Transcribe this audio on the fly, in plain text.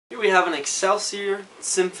we have an Excelsior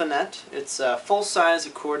Symphonette. It's a full-size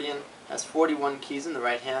accordion, has 41 keys in the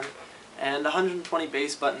right hand, and 120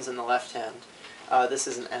 bass buttons in the left hand. This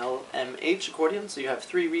is an LMH accordion, so you have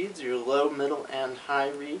 3 reeds, your low, middle, and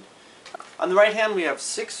high reed. On the right hand we have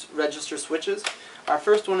 6 register switches. Our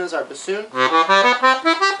first one is our bassoon.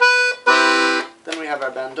 Then we have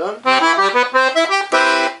our bandone.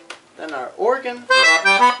 Then our organ.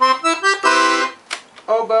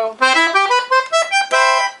 Oboe.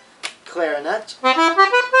 Clarinet.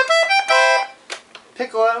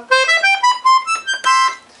 Piccolo.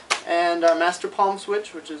 And our master palm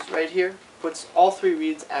switch, which is right here, puts all 3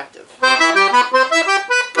 reeds active.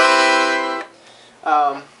 I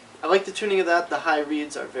like the tuning of that. The high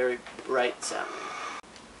reeds are very bright sounding.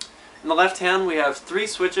 In the left hand we have 3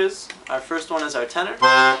 switches. Our first one is our tenor.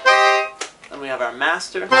 Then we have our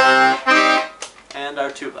master. And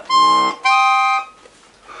our tuba.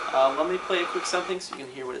 Let me play a quick something so you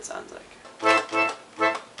can hear what it sounds like.